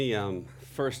me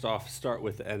first off start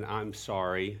with an I'm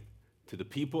sorry to the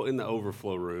people in the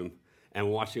overflow room and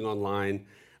watching online.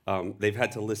 They've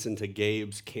had to listen to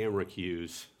Gabe's camera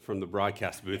cues from the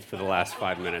broadcast booth for the last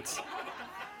 5 minutes.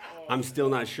 I'm still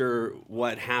not sure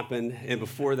what happened, and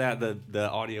before that, the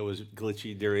audio was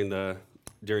glitchy during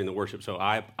the worship. So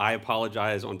I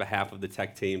apologize on behalf of the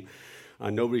tech team.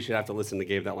 Nobody should have to listen to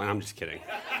Gabe that long. I'm just kidding.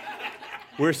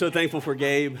 We're so thankful for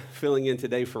Gabe filling in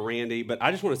today for Randy, but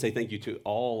I just want to say thank you to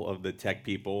all of the tech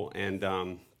people,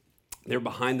 and they're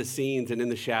behind the scenes and in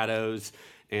the shadows,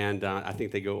 and I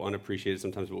think they go unappreciated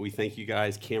sometimes, but we thank you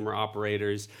guys, camera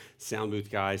operators, sound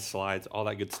booth guys, slides, all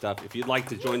that good stuff. If you'd like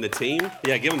to join the team,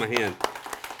 yeah, give them a hand.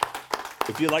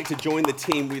 If you'd like to join the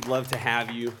team, we'd love to have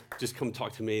you. Just come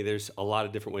talk to me. There's a lot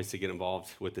of different ways to get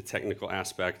involved with the technical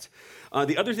aspect.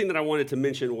 The other thing that I wanted to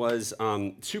mention was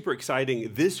super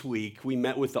exciting. This week, we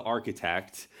met with the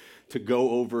architect to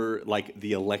go over like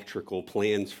the electrical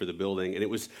plans for the building. And it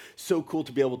was so cool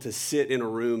to be able to sit in a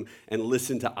room and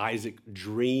listen to Isaac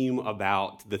dream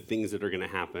about the things that are going to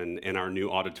happen in our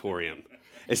new auditorium,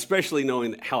 especially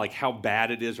knowing how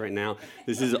bad it is right now.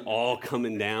 This is all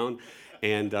coming down.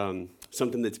 And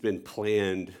something that's been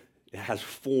planned, it has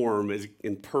form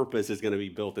and purpose is going to be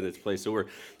built in its place. So we're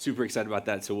super excited about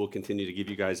that. So we'll continue to give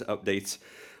you guys updates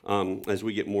as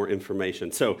we get more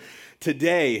information. So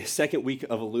today, second week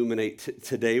of Illuminate,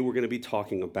 today we're going to be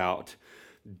talking about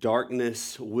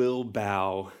darkness will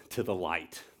bow to the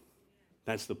light.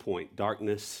 That's the point.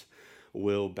 Darkness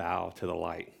will bow to the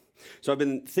light. So I've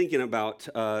been thinking about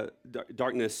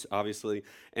darkness, obviously,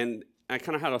 and I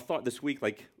kind of had a thought this week,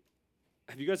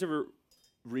 have you guys ever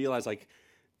realized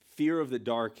fear of the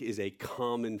dark is a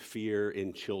common fear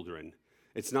in children?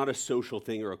 It's not a social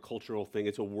thing or a cultural thing.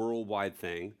 It's a worldwide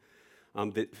thing.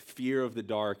 That fear of the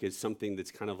dark is something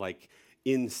that's kind of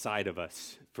inside of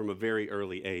us from a very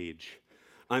early age.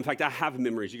 In fact, I have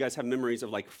memories. You guys have memories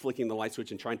of flicking the light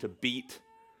switch and trying to beat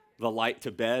the light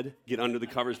to bed, get under the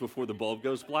covers before the bulb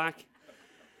goes black?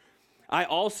 I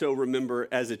also remember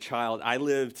as a child, I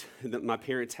lived in my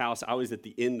parents' house. I was at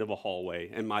the end of a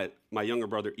hallway, and my younger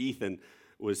brother, Ethan,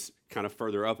 was kind of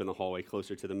further up in the hallway,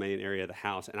 closer to the main area of the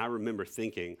house. And I remember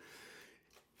thinking,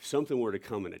 if something were to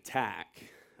come and attack,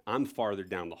 I'm farther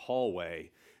down the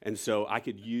hallway, and so I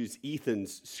could use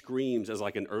Ethan's screams as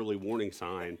an early warning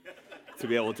sign to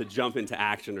be able to jump into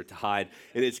action or to hide.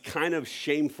 And it's kind of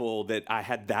shameful that I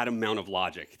had that amount of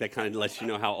logic. That kind of lets you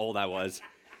know how old I was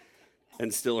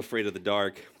and still afraid of the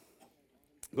dark.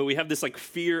 But we have this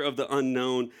fear of the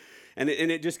unknown, and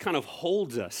it just kind of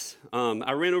holds us.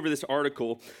 I ran over this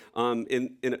article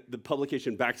in the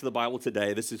publication Back to the Bible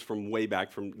Today. This is from way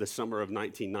back from the summer of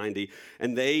 1990,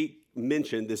 and they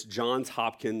mentioned this Johns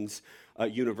Hopkins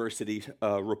University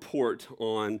report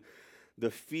on the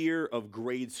fear of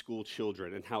grade school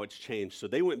children and how it's changed. So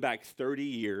they went back 30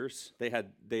 years. They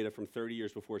had data from 30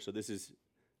 years before, so this is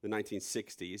the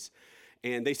 1960s.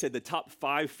 And they said the top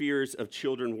 5 fears of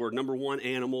children were, number 1,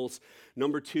 animals.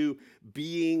 Number 2,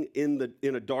 being in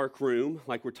a dark room,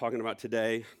 like we're talking about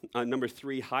today. Number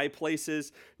 3, high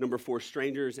places. Number 4,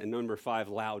 strangers. And number 5,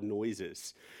 loud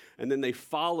noises. And then they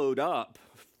followed up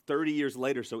 30 years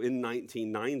later, so in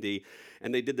 1990,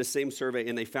 and they did the same survey,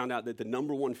 and they found out that the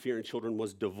number 1 fear in children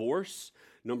was divorce.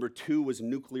 Number 2 was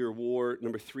nuclear war.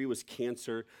 Number 3 was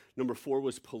cancer. Number 4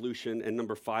 was pollution. And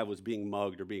number 5 was being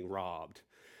mugged or being robbed.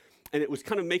 And it was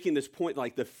kind of making this point,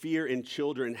 the fear in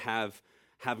children have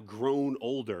grown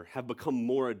older, have become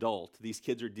more adult. These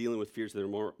kids are dealing with fears that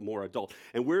are more adult.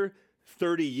 And we're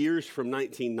 30 years from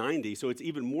 1990, so it's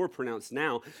even more pronounced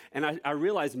now. And I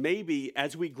realize maybe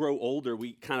as we grow older,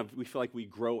 we feel like we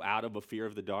grow out of a fear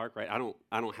of the dark, right? I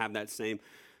don't have that same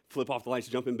flip off the lights,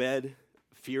 jump in bed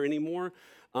fear anymore.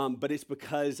 But it's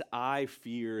because I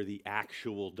fear the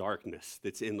actual darkness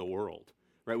that's in the world.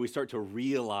 Right, we start to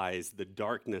realize the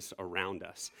darkness around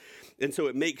us. And so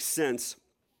it makes sense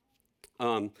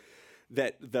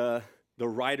that the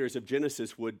writers of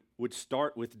Genesis would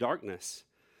start with darkness.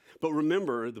 But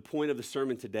remember, the point of the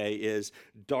sermon today is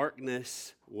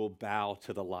darkness will bow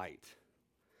to the light.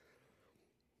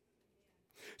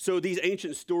 So these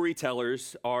ancient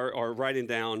storytellers are writing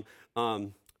down,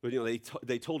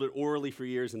 they told it orally for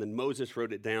years, and then Moses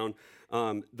wrote it down,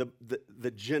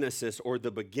 the Genesis, or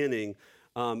the beginning.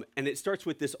 And it starts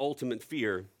with this ultimate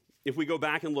fear. If we go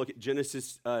back and look at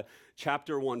Genesis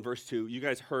chapter 1, verse 2, you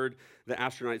guys heard the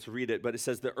astronauts read it, but it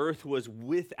says the earth was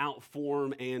without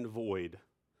form and void.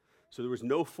 So there was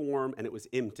no form and it was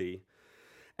empty.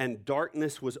 And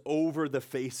darkness was over the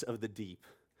face of the deep.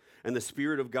 And the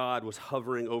Spirit of God was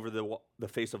hovering over the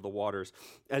face of the waters.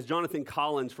 As Jonathan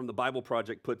Collins from the Bible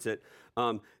Project puts it,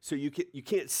 so you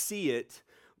can't see it,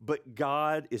 but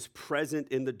God is present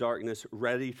in the darkness,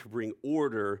 ready to bring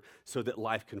order so that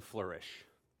life can flourish.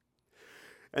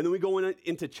 And then we go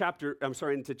into chapter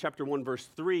 1, verse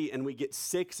 3, and we get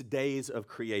 6 days of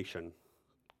creation.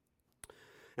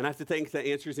 And I have to thank the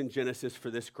Answers in Genesis for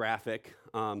this graphic.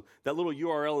 That little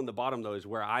URL in the bottom, though, is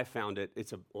where I found it.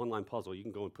 It's an online puzzle. You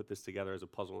can go and put this together as a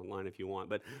puzzle online if you want.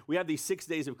 But we have these 6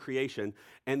 days of creation,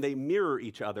 and they mirror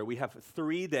each other. We have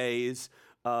 3 days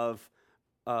of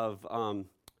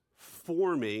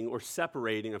forming or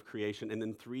separating of creation, and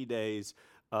then 3 days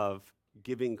of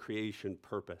giving creation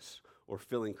purpose or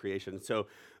filling creation. So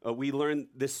we learned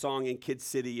this song in Kid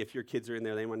City. If your kids are in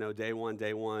there, they want to know day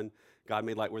one, God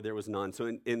made light where there was none.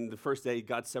 So in the first day,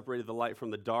 God separated the light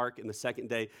from the dark. In the second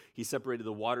day, he separated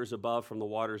the waters above from the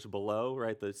waters below,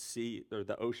 right? The sea or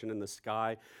the ocean and the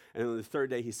sky. And on the third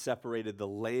day, he separated the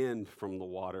land from the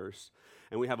waters.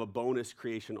 And we have a bonus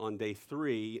creation on day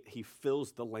 3. He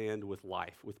fills the land with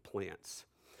life, with plants.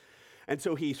 And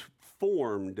so he's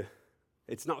formed.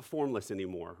 It's not formless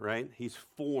anymore, right? He's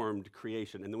formed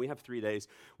creation. And then we have 3 days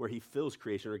where he fills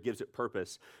creation or gives it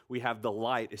purpose. We have the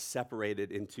light is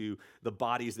separated into the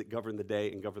bodies that govern the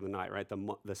day and govern the night, right?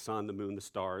 The sun, the moon, the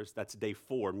stars. That's day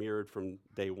 4, mirrored from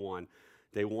day 1.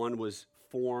 Day 1 was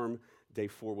form. Day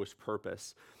 4 was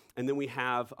purpose. And then we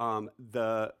have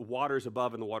the waters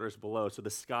above and the waters below. So the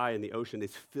sky and the ocean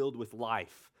is filled with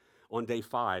life on day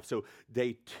 5. So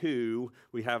day 2,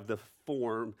 we have the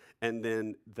form, and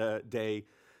then the day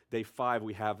 5,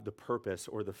 we have the purpose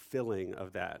or the filling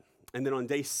of that. And then on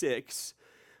day 6,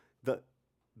 the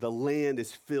land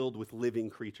is filled with living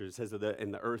creatures. It says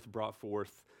and the earth brought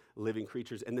forth living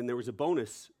creatures. And then there was a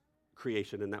bonus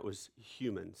creation, and that was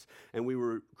humans. And we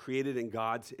were created in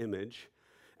God's image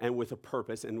and with a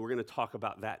purpose, and we're going to talk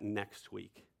about that next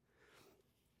week.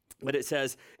 But it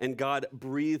says, and God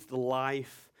breathed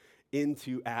life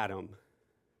into Adam.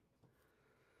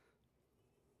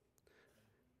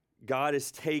 God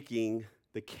is taking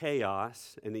the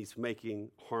chaos and he's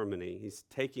making harmony. He's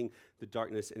taking the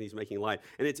darkness and he's making light.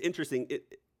 And it's interesting,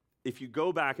 if you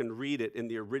go back and read it in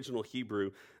the original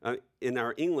Hebrew, in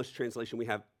our English translation we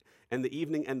have, and the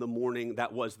evening and the morning,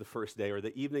 that was the first day, or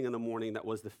the evening and the morning, that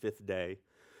was the 5th day.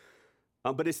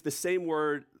 But it's the same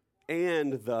word,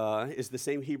 and is the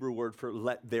same Hebrew word for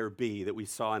let there be that we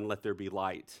saw in let there be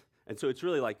light. And so it's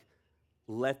really like,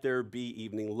 let there be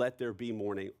evening, let there be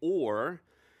morning. Or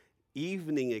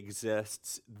evening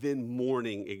exists, then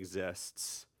morning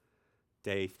exists,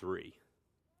 day 3.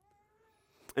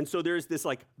 And so there's this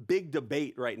like big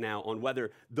debate right now on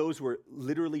whether those were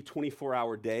literally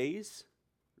 24-hour days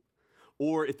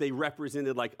or if they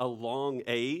represented like a long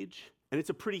age. And it's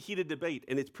a pretty heated debate,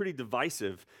 and it's pretty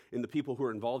divisive in the people who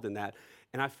are involved in that.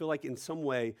 And I feel like in some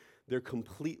way, they're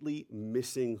completely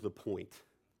missing the point.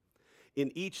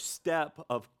 In each step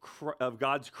of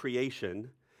God's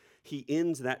creation, he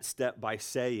ends that step by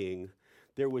saying,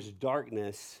 there was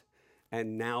darkness,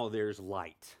 and now there's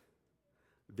light.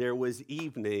 There was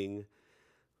evening,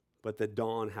 but the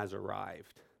dawn has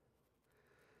arrived.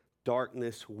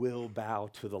 Darkness will bow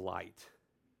to the light.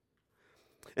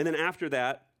 And then after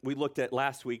that, we looked at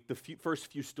last week the first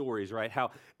few stories, right?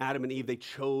 How Adam and Eve, they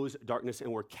chose darkness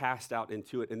and were cast out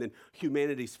into it. And then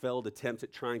humanity's failed attempts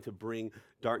at trying to bring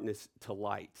darkness to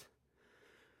light.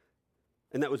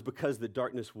 And that was because the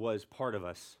darkness was part of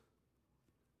us.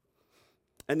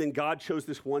 And then God chose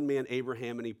this one man,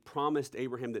 Abraham, and he promised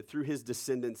Abraham that through his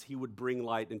descendants, he would bring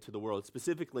light into the world.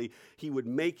 Specifically, he would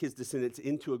make his descendants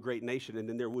into a great nation, and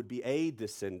then there would be a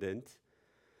descendant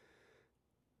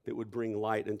that would bring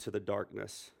light into the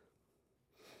darkness.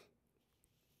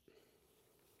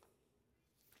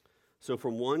 So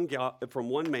from one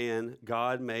man,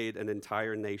 God made an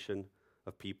entire nation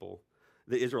of people,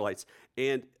 the Israelites.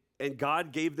 And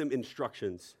God gave them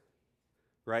instructions,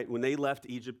 right? When they left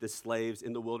Egypt as slaves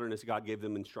in the wilderness, God gave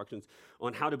them instructions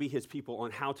on how to be his people,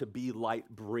 on how to be light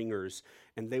bringers.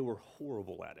 And they were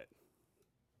horrible at it.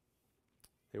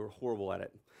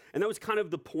 And that was kind of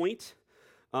the point.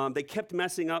 They kept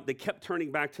messing up. They kept turning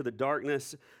back to the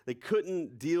darkness. They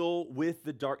couldn't deal with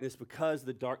the darkness because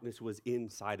the darkness was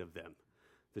inside of them.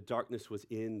 The darkness was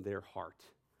in their heart.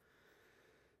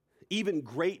 Even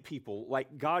great people,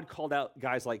 like God called out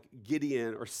guys like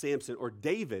Gideon or Samson or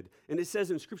David. And it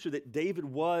says in Scripture that David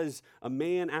was a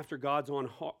man after God's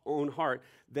own heart.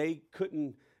 They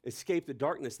couldn't escape the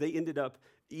darkness. They ended up,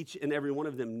 each and every one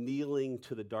of them, kneeling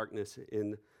to the darkness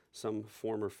in some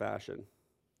form or fashion.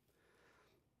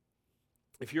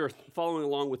 If you're following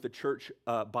along with the church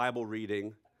Bible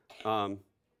reading,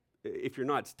 if you're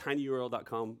not, it's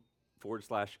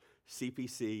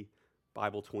tinyurl.com/CPC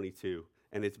Bible 22,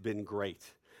 and it's been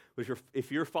great. But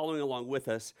if you're following along with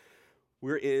us,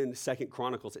 we're in Second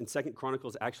Chronicles, and Second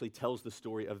Chronicles actually tells the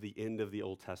story of the end of the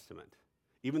Old Testament.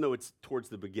 Even though it's towards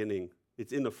the beginning,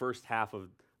 it's in the first half of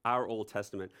our Old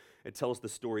Testament. It tells the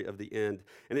story of the end.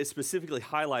 And it's specifically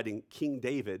highlighting King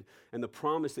David and the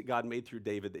promise that God made through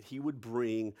David that he would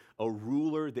bring a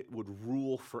ruler that would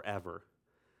rule forever.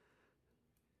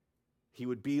 He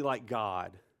would be like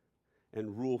God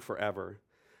and rule forever.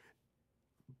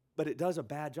 But it does a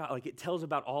bad job. Like, it tells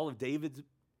about all of David's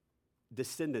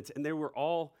descendants, and they were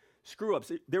all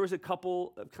screw-ups. There was a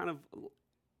couple of kind of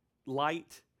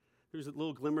light, there's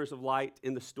little glimmers of light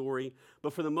in the story,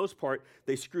 but for the most part,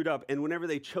 they screwed up, and whenever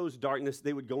they chose darkness,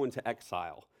 they would go into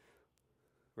exile,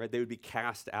 right? They would be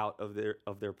cast out of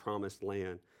their promised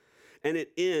land. And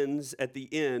it ends at the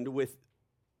end with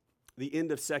the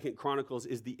end of Second Chronicles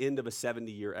is the end of a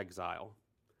 70-year exile.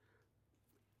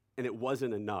 And it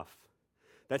wasn't enough.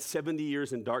 That 70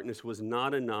 years in darkness was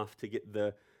not enough to get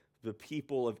the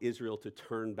people of Israel to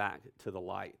turn back to the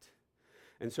light.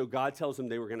 And so God tells them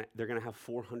they're going to have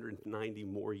 490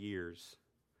 more years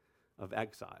of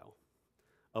exile,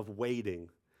 of waiting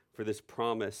for this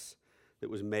promise that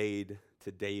was made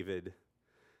to David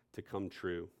to come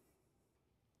true.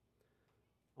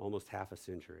 Almost half a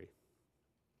century.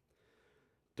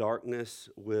 Darkness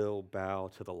will bow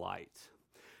to the light.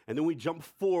 And then we jump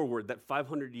forward that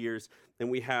 500 years, and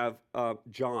we have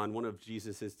John, one of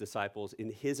Jesus' disciples.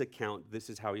 In his account, this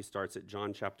is how he starts it,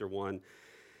 John chapter 1.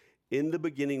 In the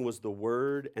beginning was the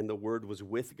Word, and the Word was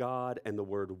with God, and the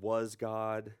Word was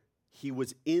God. He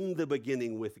was in the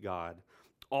beginning with God.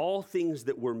 All things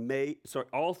were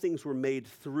made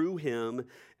through him,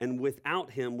 and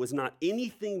without him was not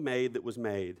anything made that was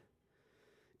made.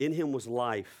 In him was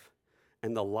life,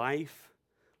 and the life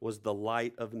was the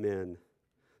light of men.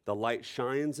 The light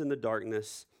shines in the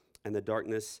darkness, and the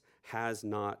darkness has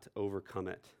not overcome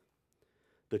it.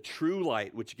 The true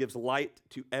light, which gives light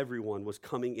to everyone, was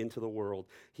coming into the world.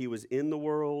 He was in the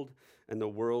world, and the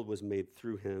world was made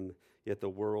through him, yet the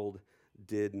world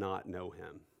did not know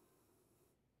him.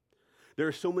 There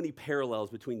are so many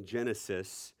parallels between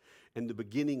Genesis and the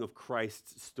beginning of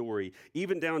Christ's story,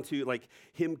 even down to like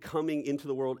him coming into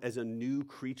the world as a new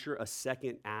creature, a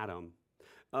second Adam.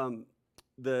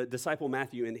 The disciple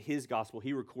Matthew, in his gospel,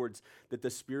 he records that the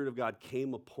Spirit of God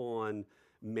came upon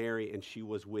Mary and she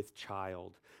was with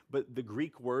child. But the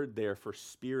Greek word there for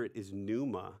spirit is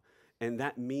pneuma, and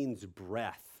that means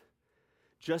breath.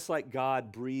 Just like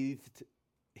God breathed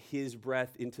his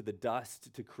breath into the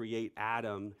dust to create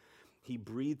Adam, he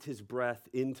breathed his breath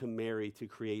into Mary to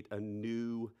create a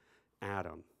new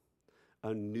Adam,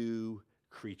 a new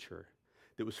creature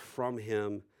that was from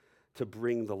him to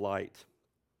bring the light.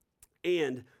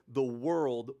 And the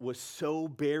world was so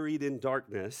buried in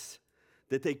darkness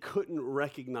that they couldn't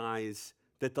recognize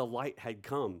that the light had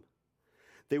come.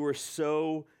 They were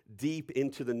so deep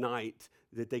into the night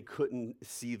that they couldn't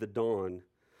see the dawn.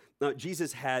 Now,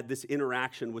 Jesus had this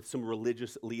interaction with some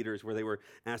religious leaders where they were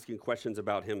asking questions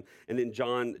about him. And in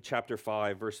John chapter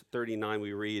 5, verse 39,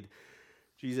 we read,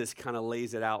 Jesus kind of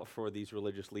lays it out for these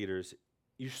religious leaders.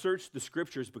 You search the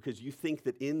scriptures because you think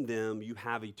that in them you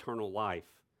have eternal life.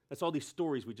 That's all these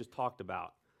stories we just talked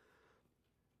about.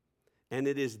 And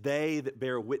it is they that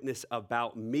bear witness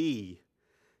about me,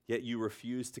 yet you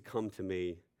refuse to come to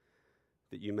me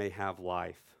that you may have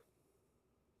life.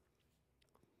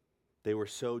 They were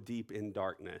so deep in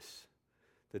darkness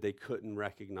that they couldn't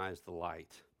recognize the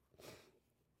light.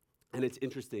 And it's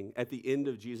interesting, at the end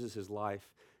of Jesus' life,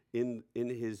 in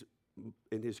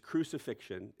his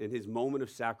crucifixion, in his moment of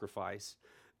sacrifice,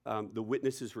 the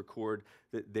witnesses record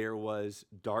that there was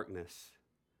darkness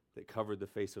that covered the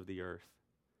face of the earth.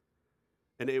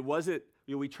 And it wasn't,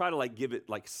 we try to give it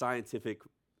scientific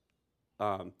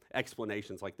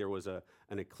explanations, like there was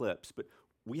an eclipse, but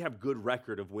we have good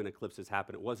record of when eclipses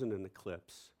happen. It wasn't an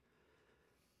eclipse.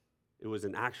 It was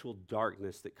an actual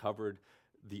darkness that covered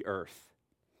the earth.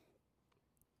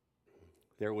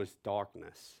 There was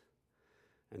darkness.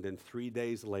 And then 3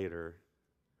 days later,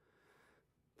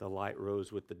 the light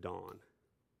rose with the dawn.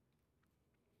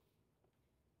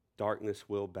 Darkness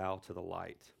will bow to the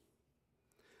light.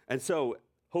 And so,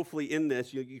 hopefully in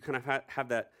this, you kind of have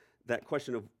that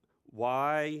question of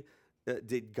why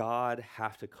did God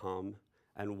have to come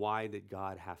and why did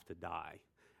God have to die?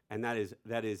 And that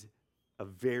is a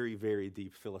very, very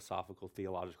deep philosophical,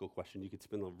 theological question. You could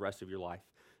spend the rest of your life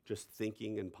just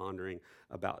thinking and pondering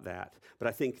about that. But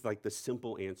I think the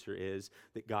simple answer is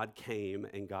that God came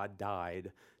and God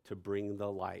died to bring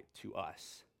the light to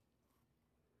us.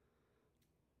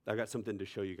 I've got something to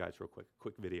show you guys real quick.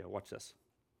 Quick video. Watch this.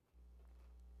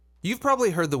 You've probably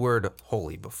heard the word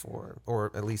holy before,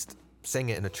 or at least sang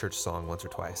it in a church song once or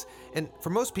twice. And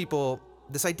for most people,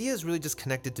 this idea is really just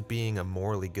connected to being a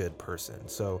morally good person.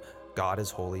 So God is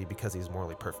holy because he's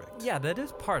morally perfect. Yeah, that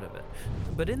is part of it.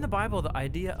 But in the Bible, the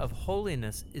idea of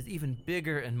holiness is even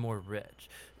bigger and more rich.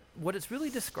 What it's really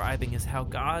describing is how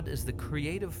God is the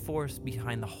creative force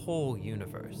behind the whole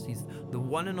universe. He's the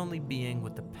one and only being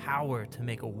with the power to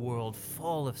make a world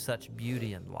full of such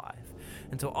beauty and life.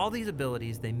 And so all these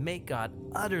abilities, they make God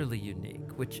utterly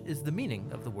unique, which is the meaning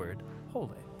of the word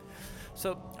holy.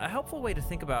 So a helpful way to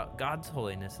think about God's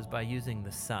holiness is by using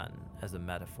the sun as a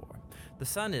metaphor. The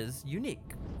sun is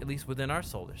unique, at least within our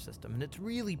solar system, and it's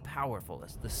really powerful.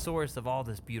 It's the source of all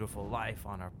this beautiful life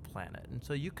on our planet. And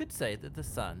so you could say that the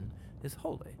sun is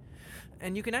holy.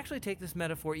 And you can actually take this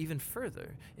metaphor even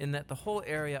further in that the whole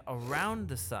area around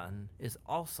the sun is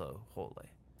also holy.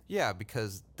 Yeah,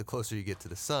 because the closer you get to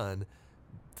the sun,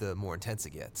 the more intense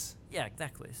it gets. Yeah,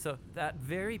 exactly. So that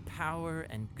very power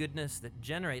and goodness that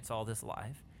generates all this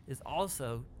life is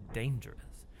also dangerous.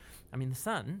 I mean, the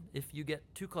sun, if you get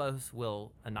too close,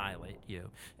 will annihilate you.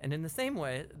 And in the same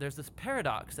way, there's this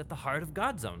paradox at the heart of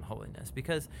God's own holiness,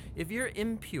 because if you're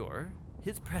impure,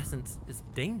 his presence is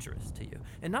dangerous to you.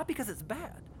 And not because it's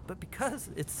bad, but because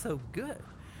it's so good.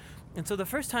 And so the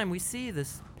first time we see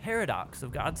this paradox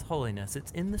of God's holiness,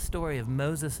 it's in the story of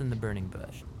Moses and the burning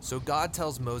bush. So God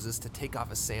tells Moses to take off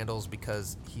his sandals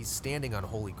because he's standing on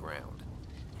holy ground.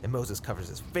 And Moses covers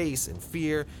his face in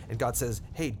fear, and God says,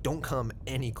 hey, don't come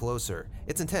any closer.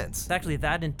 It's intense. It's actually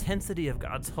that intensity of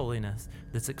God's holiness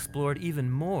that's explored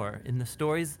even more in the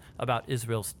stories about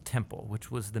Israel's temple, which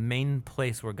was the main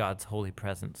place where God's holy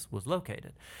presence was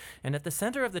located. And at the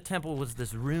center of the temple was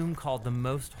this room called the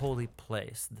Most Holy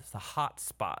Place, the hot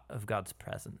spot of God's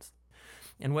presence.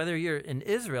 And whether you're an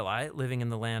Israelite living in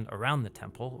the land around the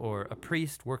temple or a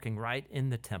priest working right in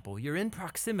the temple, you're in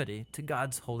proximity to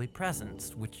God's holy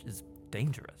presence, which is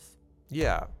dangerous.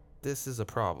 Yeah, this is a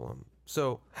problem.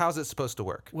 So how's it supposed to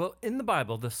work? Well, in the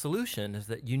Bible, the solution is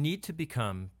that you need to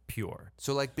become pure.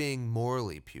 So like being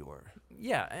morally pure.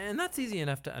 Yeah, and that's easy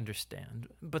enough to understand.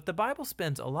 But the Bible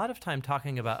spends a lot of time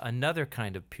talking about another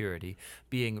kind of purity,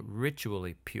 being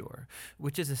ritually pure,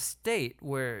 which is a state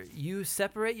where you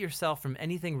separate yourself from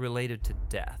anything related to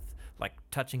death, like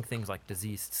touching things like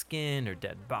diseased skin or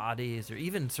dead bodies or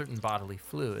even certain bodily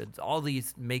fluids. All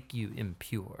these make you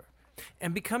impure.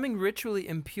 And becoming ritually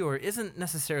impure isn't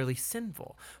necessarily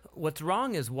sinful. What's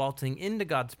wrong is waltzing into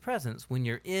God's presence when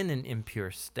you're in an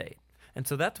impure state. And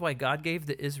so that's why God gave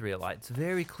the Israelites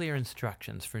very clear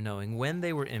instructions for knowing when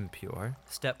they were impure,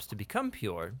 steps to become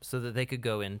pure, so that they could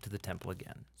go into the temple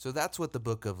again. So that's what the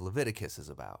book of Leviticus is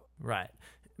about. Right.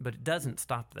 But it doesn't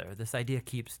stop there. This idea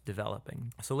keeps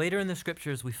developing. So later in the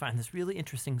scriptures, we find this really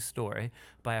interesting story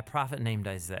by a prophet named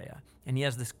Isaiah. And he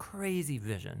has this crazy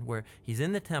vision where he's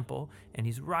in the temple and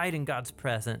he's right in God's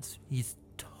presence. He's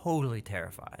totally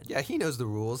terrified. Yeah, he knows the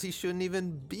rules. He shouldn't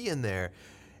even be in there.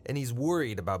 And he's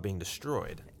worried about being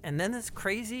destroyed. And then this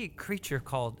crazy creature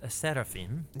called a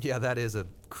seraphim. Yeah, that is a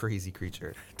crazy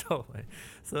creature. Totally.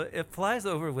 So it flies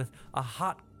over with a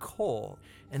hot coal,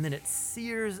 and then it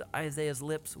sears Isaiah's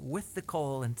lips with the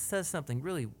coal and says something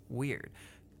really weird.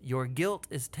 Your guilt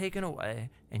is taken away,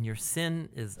 and your sin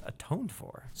is atoned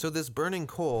for. So this burning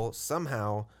coal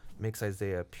somehow makes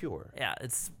Isaiah pure. Yeah,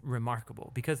 it's remarkable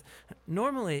because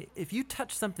normally if you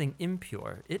touch something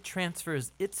impure, it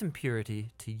transfers its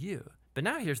impurity to you. But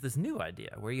now here's this new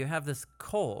idea where you have this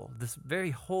coal, this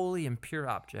very holy and pure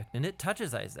object, and it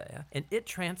touches Isaiah, and it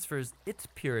transfers its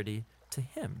purity to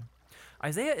him.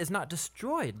 Isaiah is not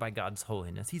destroyed by God's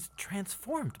holiness. He's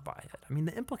transformed by it. I mean,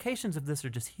 the implications of this are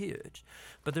just huge.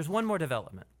 But there's one more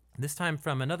development, this time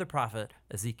from another prophet,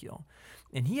 Ezekiel.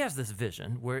 And he has this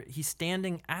vision where he's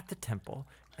standing at the temple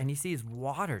and he sees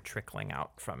water trickling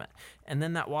out from it. And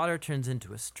then that water turns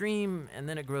into a stream, and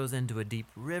then it grows into a deep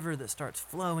river that starts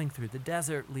flowing through the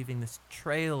desert, leaving this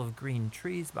trail of green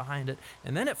trees behind it.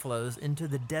 And then it flows into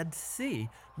the Dead Sea,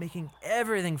 making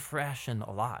everything fresh and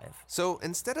alive. So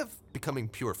instead of becoming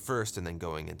pure first and then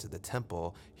going into the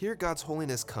temple, here God's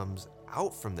holiness comes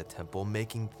out from the temple,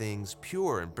 making things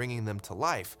pure and bringing them to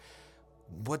life.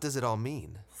 What does it all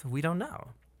mean? So we don't know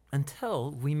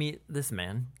until we meet this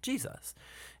man, Jesus.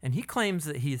 And he claims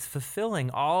that he's fulfilling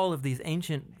all of these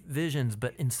ancient visions,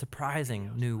 but in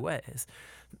surprising new ways.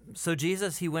 So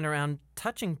Jesus, he went around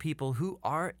touching people who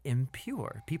are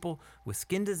impure, people with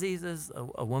skin diseases,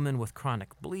 a woman with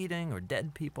chronic bleeding, or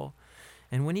dead people.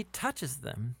 And when he touches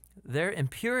them, their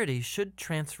impurity should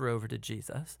transfer over to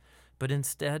Jesus, but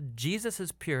instead,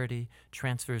 Jesus' purity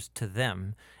transfers to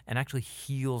them and actually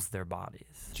heals their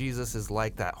bodies. Jesus is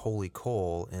like that holy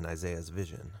coal in Isaiah's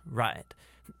vision. Right.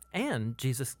 And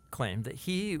Jesus claimed that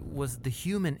he was the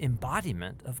human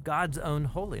embodiment of God's own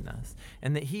holiness,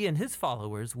 and that he and his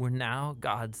followers were now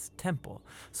God's temple,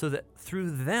 so that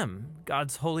through them,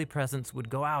 God's holy presence would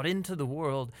go out into the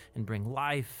world and bring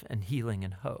life and healing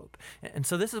and hope. And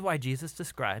so this is why Jesus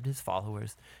described his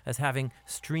followers as having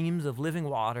streams of living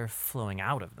water flowing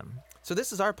out of them. So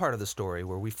this is our part of the story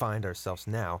where we find ourselves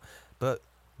now, but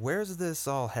where's this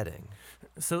all heading?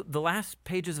 So the last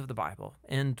pages of the Bible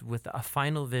end with a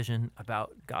final vision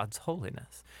about God's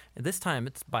holiness. And this time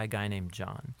it's by a guy named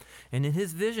John. And in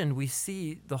his vision, we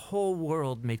see the whole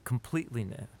world made completely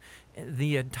new.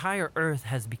 The entire earth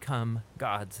has become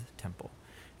God's temple.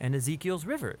 And Ezekiel's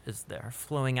river is there,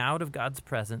 flowing out of God's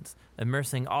presence,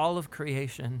 immersing all of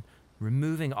creation,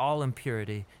 removing all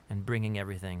impurity, and bringing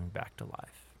everything back to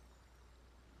life.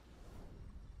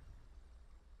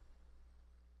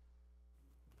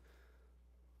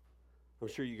 I'm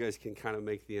sure you guys can kind of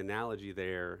make the analogy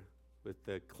there with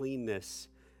the cleanness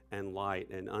and light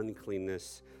and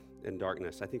uncleanness and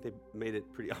darkness. I think they made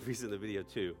it pretty obvious in the video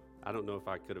too. I don't know if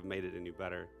I could have made it any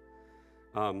better.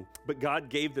 But God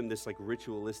gave them this like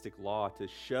ritualistic law to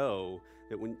show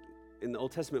that when in the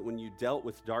Old Testament, when you dealt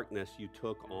with darkness, you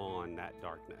took on that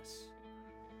darkness.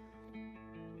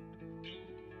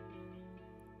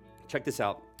 Check this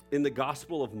out. In the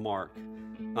Gospel of Mark,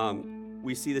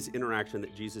 we see this interaction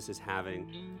that Jesus is having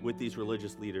with these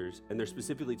religious leaders, and they're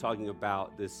specifically talking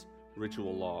about this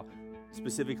ritual law,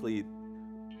 specifically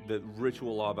the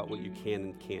ritual law about what you can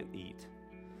and can't eat.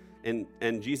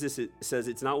 And Jesus says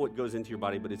it's not what goes into your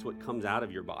body, but it's what comes out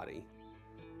of your body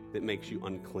that makes you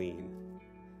unclean.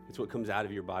 It's what comes out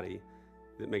of your body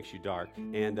that makes you dark.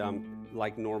 And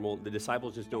like normal, the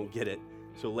disciples just don't get it.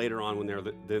 So later on, when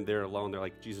they're alone, they're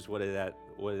like, Jesus, what did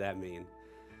that mean?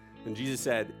 And Jesus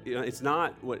said, it's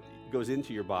not what goes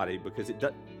into your body, because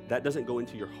that doesn't go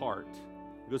into your heart.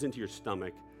 It goes into your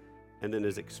stomach and then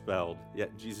is expelled.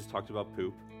 Yet Jesus talked about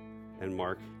poop and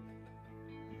Mark.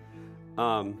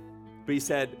 But he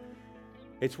said,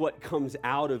 it's what comes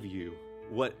out of you,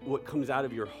 what comes out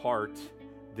of your heart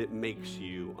that makes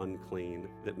you unclean,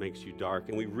 that makes you dark.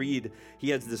 And we read, he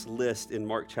has this list in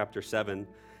Mark chapter 7.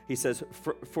 He says,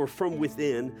 for from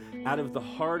within, out of the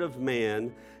heart of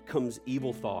man, comes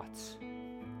evil thoughts,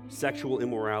 sexual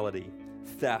immorality,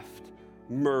 theft,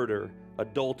 murder,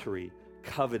 adultery,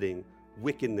 coveting,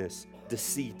 wickedness,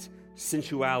 deceit,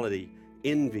 sensuality,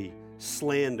 envy,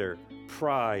 slander,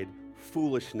 pride,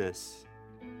 foolishness.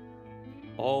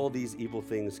 All these evil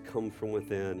things come from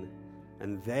within,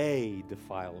 and they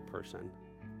defile a person.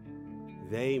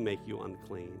 They make you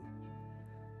unclean.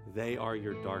 They are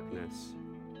your darkness.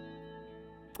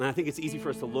 And I think it's easy for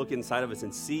us to look inside of us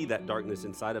and see that darkness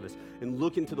inside of us, and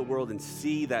look into the world and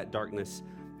see that darkness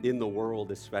in the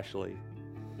world especially.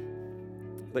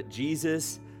 But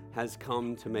Jesus has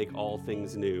come to make all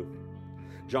things new.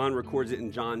 John records it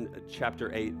in John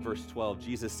chapter 8, verse 12.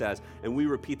 Jesus says, and we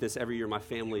repeat this every year, my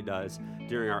family does,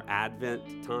 during our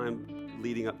Advent time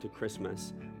leading up to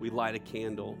Christmas. We light a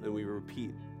candle and we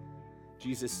repeat.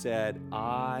 Jesus said,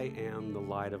 I am the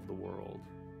light of the world.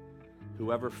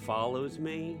 Whoever follows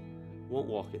me won't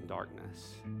walk in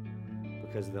darkness,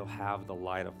 because they'll have the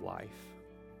light of life.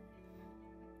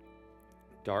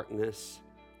 Darkness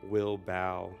will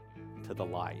bow to the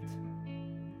light.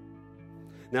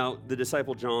 Now, the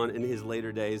disciple John, in his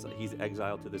later days, he's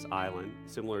exiled to this island,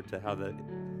 similar to how the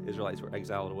Israelites were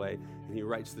exiled away, and he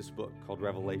writes this book called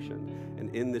Revelation.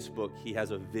 And in this book, he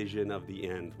has a vision of the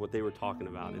end, what they were talking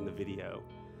about in the video.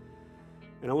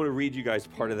 And I want to read you guys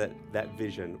part of that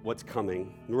vision, what's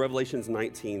coming. In Revelations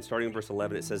 19, starting in verse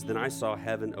 11, it says, Then I saw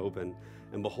heaven open,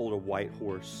 and behold, a white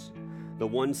horse. The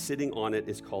one sitting on it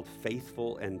is called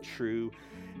Faithful and True,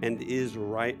 and is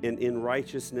right, and in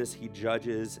righteousness he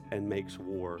judges and makes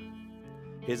war.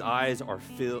 His eyes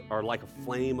are like a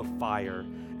flame of fire,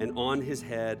 and on his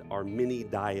head are many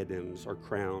diadems or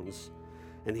crowns.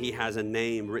 And he has a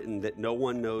name written that no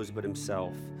one knows but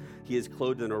himself. He is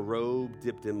clothed in a robe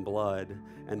dipped in blood,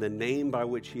 and the name by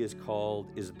which he is called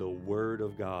is the Word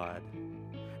of God.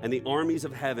 And the armies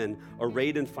of heaven,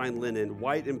 arrayed in fine linen,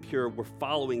 white and pure, were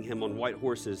following him on white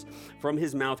horses. From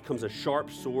his mouth comes a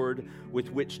sharp sword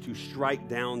with which to strike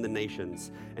down the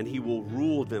nations, and he will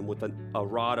rule them with a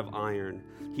rod of iron.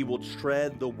 He will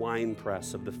tread the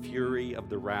winepress of the fury of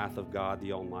the wrath of God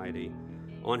the Almighty.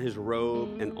 On his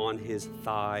robe and on his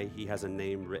thigh he has a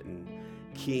name written,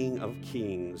 King of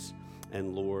Kings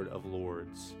and Lord of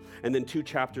Lords. And then 2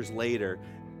 chapters later,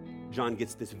 John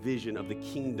gets this vision of the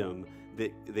kingdom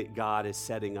that God is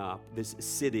setting up, this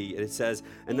city. And it says,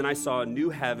 and then I saw a new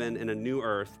heaven and a new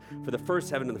earth, for the first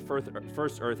heaven and the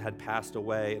first earth had passed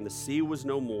away, and the sea was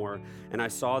no more. And I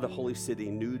saw the holy city,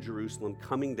 New Jerusalem,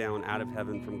 coming down out of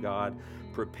heaven from God,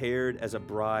 prepared as a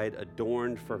bride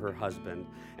adorned for her husband.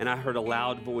 And I heard a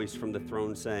loud voice from the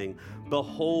throne saying,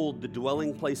 behold, the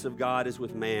dwelling place of God is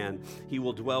with man. He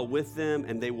will dwell with them,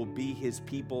 and they will be his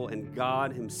people, and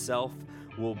God himself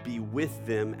will be with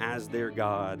them as their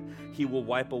God. He will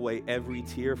wipe away every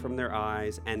tear from their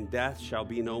eyes, and death shall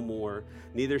be no more.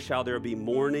 Neither shall there be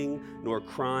mourning, nor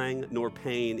crying, nor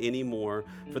pain any more,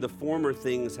 for the former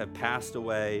things have passed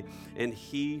away. And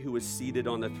he who was seated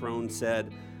on the throne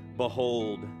said,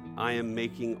 behold, I am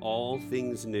making all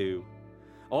things new.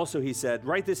 Also he said,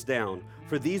 write this down,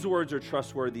 for these words are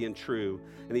trustworthy and true.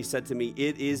 And he said to me,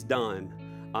 it is done.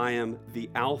 I am the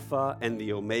Alpha and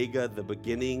the Omega, the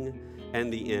beginning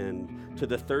and the end. To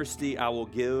the thirsty I will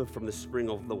give from the spring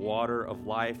of the water of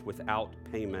life without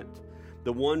payment.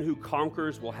 The one who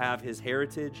conquers will have his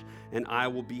heritage, and I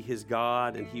will be his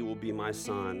God, and he will be my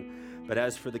son. But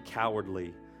as for the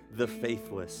cowardly, the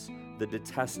faithless, the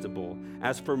detestable,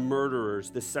 as for murderers,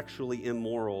 the sexually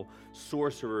immoral,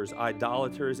 sorcerers,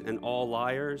 idolaters, and all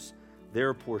liars,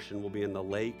 their portion will be in the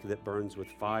lake that burns with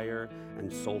fire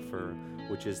and sulfur,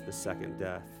 which is the second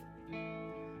death.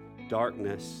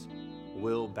 Darkness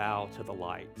will bow to the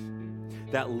light.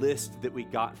 That list that we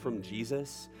got from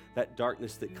Jesus, that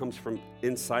darkness that comes from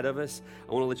inside of us,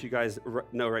 I want to let you guys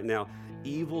know right now,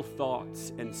 evil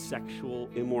thoughts and sexual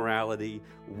immorality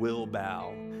will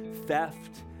bow.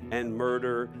 Theft and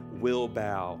murder will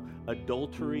bow.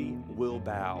 Adultery will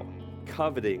bow.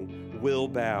 Coveting will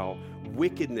bow.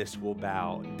 Wickedness will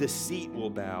bow. Deceit will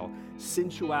bow.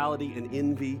 Sensuality and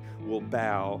envy will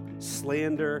bow.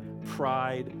 Slander,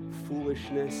 pride,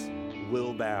 foolishness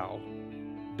will bow.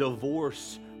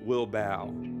 Divorce will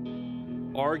bow.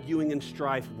 Arguing and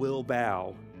strife will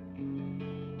bow.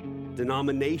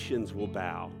 Denominations will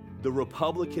bow. The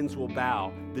Republicans will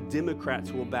bow. The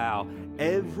Democrats will bow.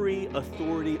 Every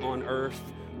authority on earth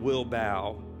will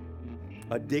bow.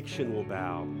 Addiction will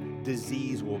bow.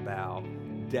 Disease will bow.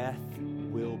 Death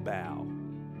will bow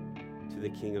to the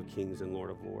King of Kings and Lord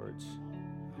of Lords.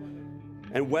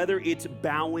 And whether it's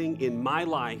bowing in my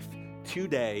life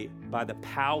today by the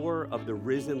power of the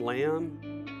risen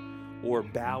Lamb, or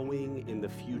bowing in the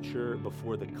future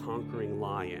before the conquering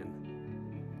Lion,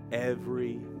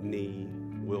 every knee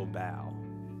will bow.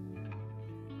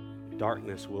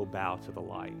 Darkness will bow to the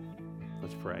light.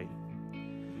 Let's pray.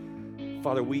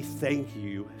 Father, we thank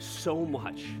you so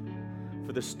much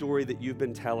for the story that you've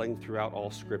been telling throughout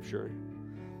all Scripture,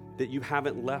 that you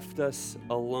haven't left us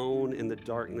alone in the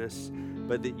darkness,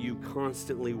 but that you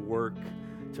constantly work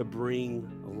to bring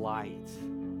light.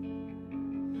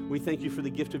 We thank you for the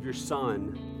gift of your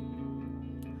Son,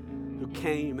 who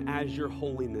came as your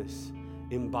holiness,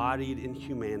 embodied in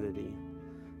humanity,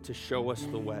 to show us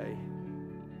the way.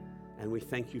 And we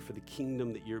thank you for the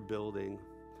kingdom that you're building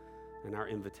and our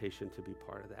invitation to be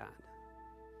part of that.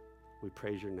 We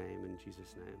praise your name in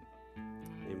Jesus' name.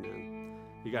 Amen.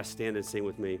 You guys stand and sing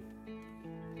with me.